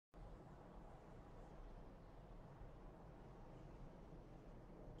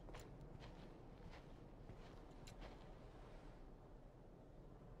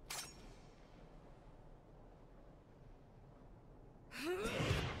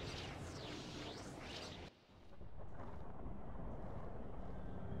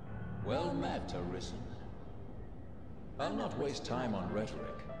well met, Arisen. I'll not waste time on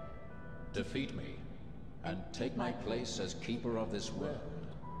rhetoric. Defeat me, and take my place as keeper of this world.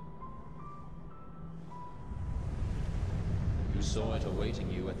 You saw it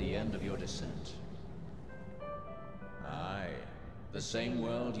awaiting you at the end of your descent. Aye, the same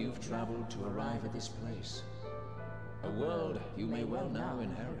world you've traveled to arrive at this place. A world you may well now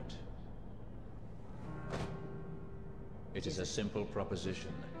inherit. It is a simple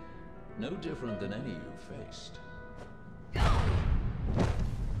proposition, no different than any you've faced.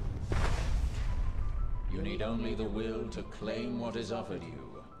 You need only the will to claim what is offered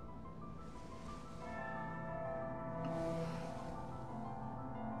you.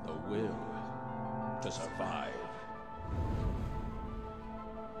 The will to survive.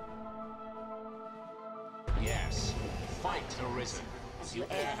 Yes, fight, Arisen, as you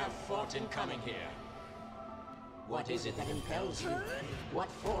e'er have fought in coming here. What is it that impels you? What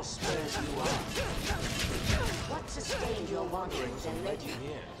force spurs you on? What sustained your wanderings and led you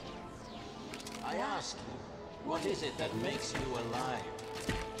here? I ask you, what is it that makes you alive?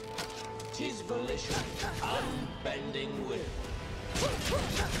 'Tis volition, unbending will.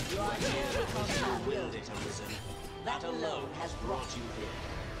 You are here because you willed it, Arisen. That alone has brought you here.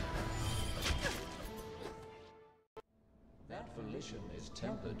 That volition is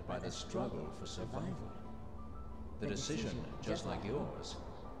tempered by the struggle for survival. The decision, just like yours,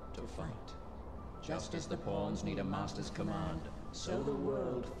 to fight. Just as the pawns need a master's command, so the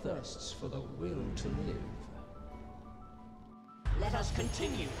world thirsts for the will to live. Let us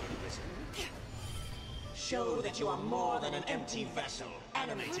continue, Arisen. Show that you are more than an empty vessel,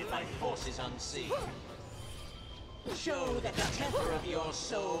 animated by forces unseen. Show that the temper of your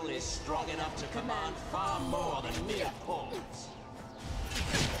soul is strong enough to command far more than mere pawns.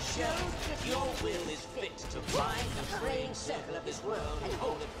 Show that your will is fit to bind the fraying circle of this world and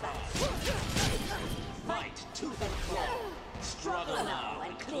hold it fast. Fight tooth and claw. Struggle now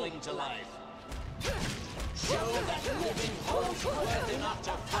and cling to life. Show that living holds worth enough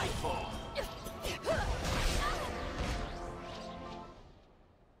to fight for.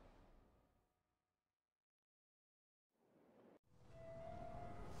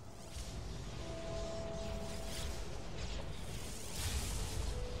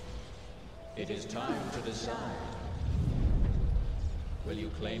 It is time to decide. Will you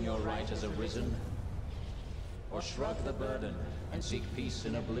claim your right as Arisen? Or shrug the burden and seek peace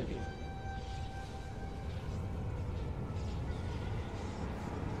in oblivion?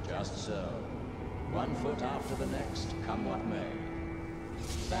 Just so. One foot after the next, come what may.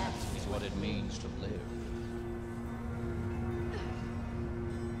 That is what it means to live.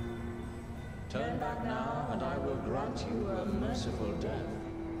 Turn back now, and I will grant you a merciful death.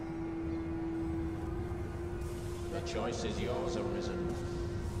 The choice is yours, Arisen.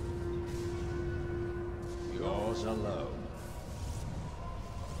 Yours alone.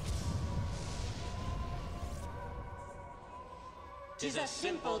 'Tis a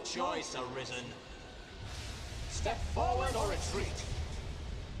simple choice, Arisen. Step forward or retreat.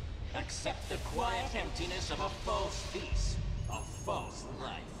 Accept the quiet emptiness of a false peace, a false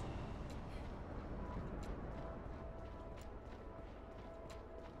life.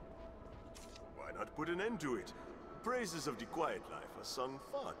 Why not put an end to it? Praises of the quiet life are sung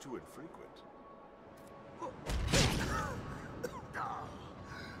far too infrequent.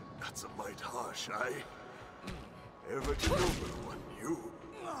 That's a mite harsh, aye? Ever the noble one, you.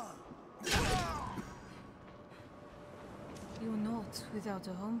 You're not without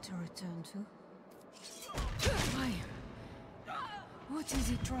a home to return to. Why? What is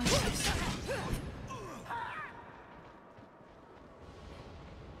he trying to say?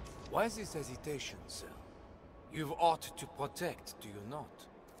 Why this hesitation, sir? You've ought to protect, do you not?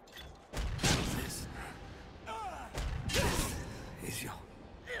 This is your...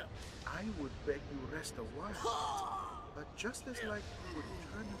 I would beg you rest a while, but just as like you would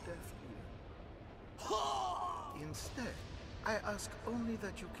turn a deaf ear. Instead, I ask only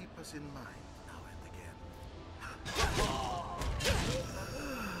that you keep us in mind now and again.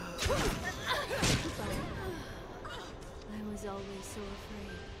 I was always so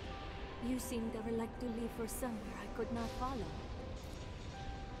afraid. You seemed ever like to leave for somewhere I could not follow.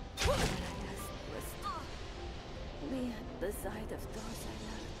 What I asked was be at the side of those I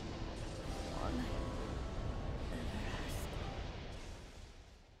loved. All I ever asked.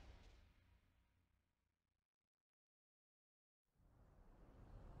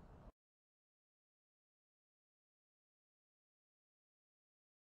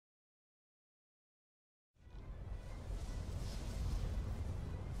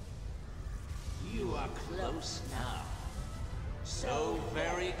 You are close now. So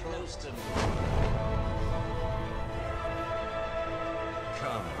very close to me.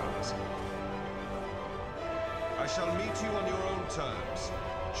 Come, Arisen. I shall meet you on your own terms,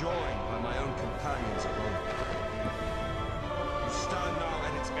 joined by my own companions of old. You stand now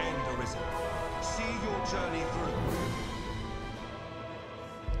at its end, Arisen. See your journey through.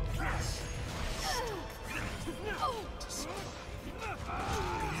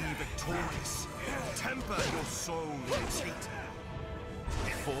 Be victorious. Temper your soul in its heat.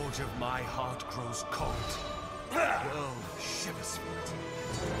 The forge of my heart grows cold. The world shivers for it.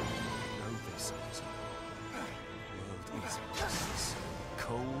 Know this, Arisen. The world is justice,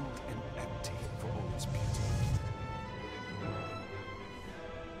 cold and empty for all its beauty.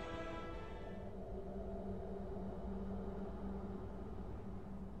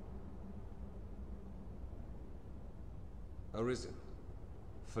 Arisen,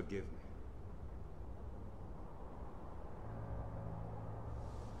 forgive me.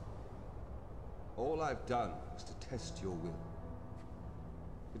 All I've done was to test your will.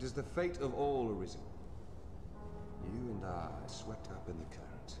 It is the fate of all Arisen. You and I are swept up in the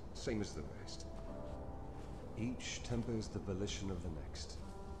current, same as the rest. Each tempers the volition of the next,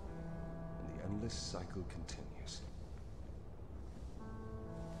 and the endless cycle continues.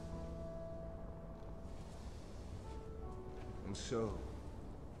 And so,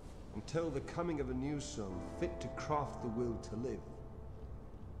 until the coming of a new soul fit to craft the will to live,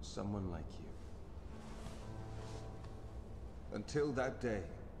 someone like you. Until that day,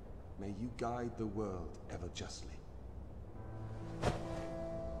 may you guide the world ever justly.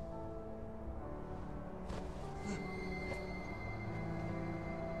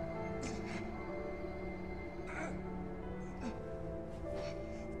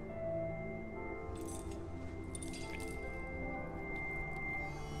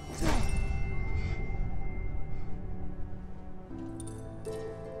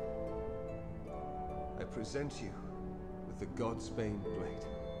 I present you with the Godsbane blade.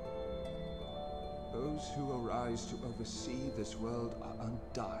 Those who arise to oversee this world are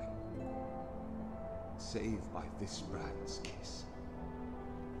undying, save by this brand's kiss.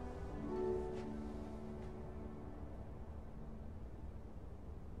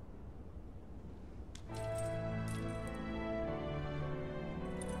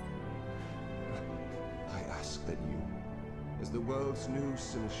 I ask that you, as the world's new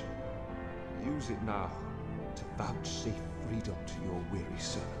Seneschal, use it now to vouchsafe freedom to your weary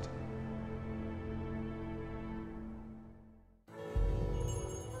servant.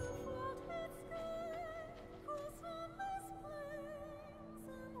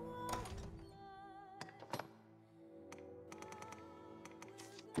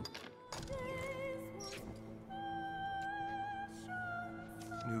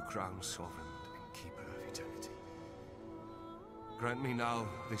 New crown sovereign and keeper of eternity. Grant me now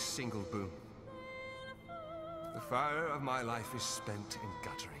this single boon. The fire of my life is spent in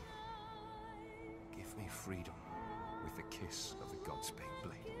guttering. Give me freedom with the kiss of the Godsbane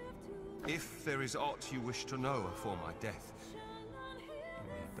blade. If there is aught you wish to know afore my death, you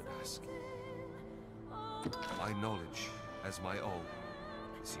need but ask. My knowledge, as my all,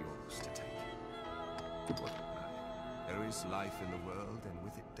 is yours to take. What matter? There is life in the world, and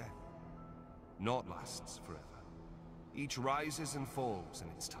with it death. Naught lasts forever. Each rises and falls in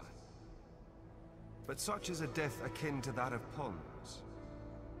its time. But such is a death akin to that of ponds.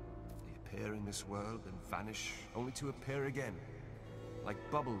 They appear in this world and vanish, only to appear again,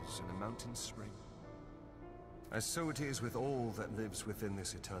 like bubbles in a mountain spring. As so it is with all that lives within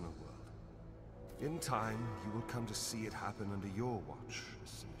this eternal world. In time, you will come to see it happen under your watch,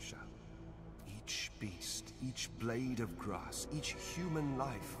 Seneschal. Each beast, each blade of grass, each human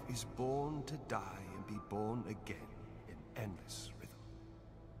life is born to die and be born again in endless rhythm.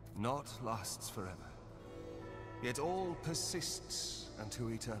 Naught lasts forever, yet all persists unto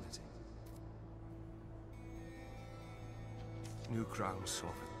eternity. New crown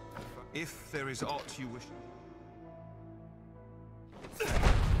sovereign, if there is aught you wish...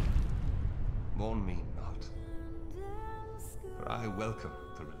 Mourn me not, for I welcome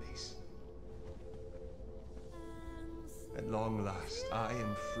the release. At long last, I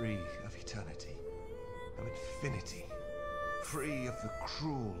am free of eternity, of infinity, free of the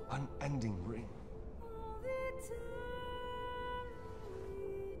cruel, unending ring.